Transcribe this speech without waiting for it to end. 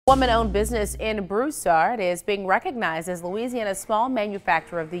Woman-owned business in Broussard is being recognized as Louisiana's Small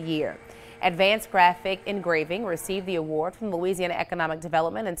Manufacturer of the Year. Advanced Graphic Engraving received the award from the Louisiana Economic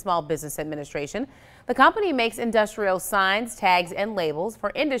Development and Small Business Administration. The company makes industrial signs, tags, and labels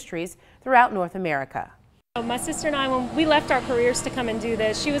for industries throughout North America. My sister and I, when we left our careers to come and do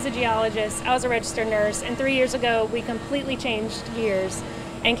this, she was a geologist, I was a registered nurse, and 3 years ago we completely changed gears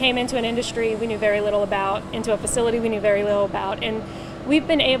and came into an industry we knew very little about, into a facility we knew very little about. And we've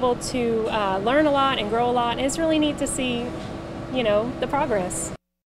been able to learn a lot and grow a lot, and it's really neat to see, the progress.